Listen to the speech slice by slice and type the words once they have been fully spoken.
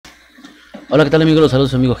Hola, ¿qué tal amigos? Los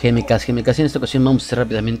saludos amigo GMK. En esta ocasión vamos a hacer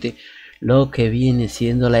rápidamente lo que viene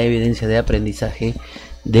siendo la evidencia de aprendizaje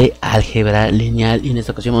de álgebra lineal, y en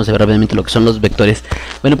esta ocasión vamos a ver rápidamente lo que son los vectores.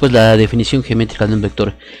 Bueno, pues la definición geométrica de un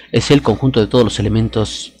vector es el conjunto de todos los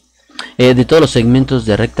elementos de todos los segmentos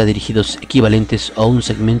de recta dirigidos equivalentes a un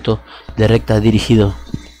segmento de recta dirigido.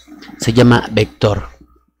 Se llama vector.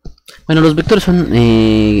 Bueno, los vectores son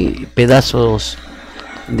pedazos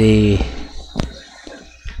de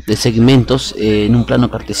segmentos en un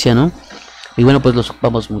plano cartesiano, y bueno, pues los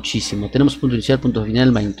ocupamos muchísimo. Tenemos punto inicial, punto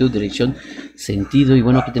final, magnitud, dirección, sentido. Y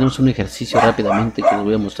bueno, aquí tenemos un ejercicio rápidamente que les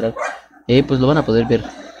voy a mostrar. Pues lo van a poder ver,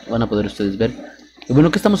 van a poder ustedes ver. Y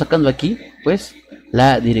bueno, ¿qué estamos sacando aquí? Pues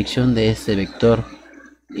la dirección de este vector,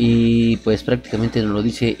 y pues prácticamente nos lo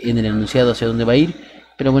dice en el enunciado hacia dónde va a ir,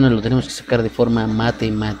 pero bueno, lo tenemos que sacar de forma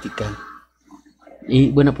matemática. Y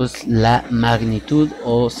bueno, pues la magnitud,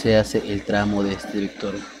 o se hace el tramo de este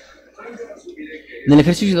vector. En el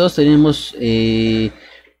ejercicio 2 tenemos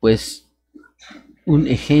pues un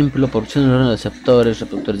ejemplo: producción de receptores,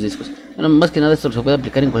 reproductores de discos. Bueno, más que nada esto se puede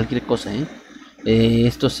aplicar en cualquier cosa,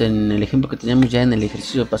 esto es en el ejemplo que teníamos ya en el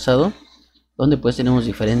ejercicio pasado, donde pues tenemos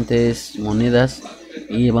diferentes monedas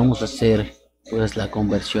y vamos a hacer pues la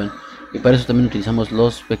conversión, y para eso también utilizamos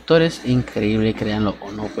los vectores. Increíble, créanlo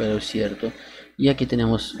o no, pero es cierto. Y aquí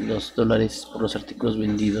tenemos los dólares por los artículos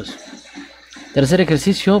vendidos. Tercer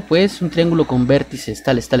ejercicio, pues un triángulo con vértices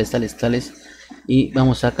tales, y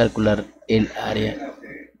vamos a calcular el área.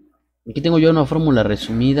 Aquí tengo yo una fórmula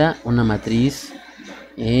resumida, una matriz,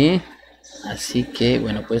 así que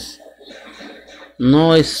bueno, pues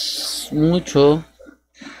no es mucho.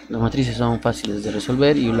 Las matrices son fáciles de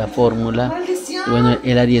resolver, y la fórmula, bueno,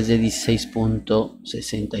 el área es de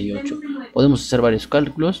 16.68. Podemos hacer varios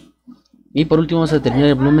cálculos. Y por último vamos a determinar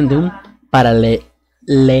el volumen de un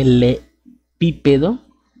paralelepípedo.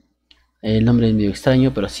 El nombre es medio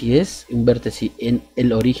extraño, pero así es. Un vértice en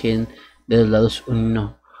el origen de los lados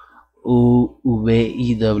 1, U, V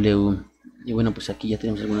y W. Y bueno, pues aquí ya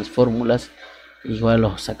tenemos algunas fórmulas. Igual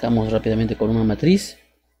lo sacamos rápidamente con una matriz.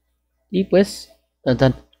 Y pues,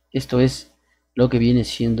 esto es lo que viene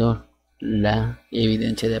siendo la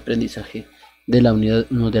evidencia de aprendizaje de la unidad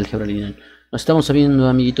 1 de álgebra lineal. Nos estamos viendo,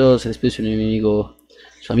 amiguitos. Se despide su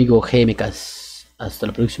amigo GMK. Hasta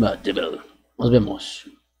la próxima. Nos vemos.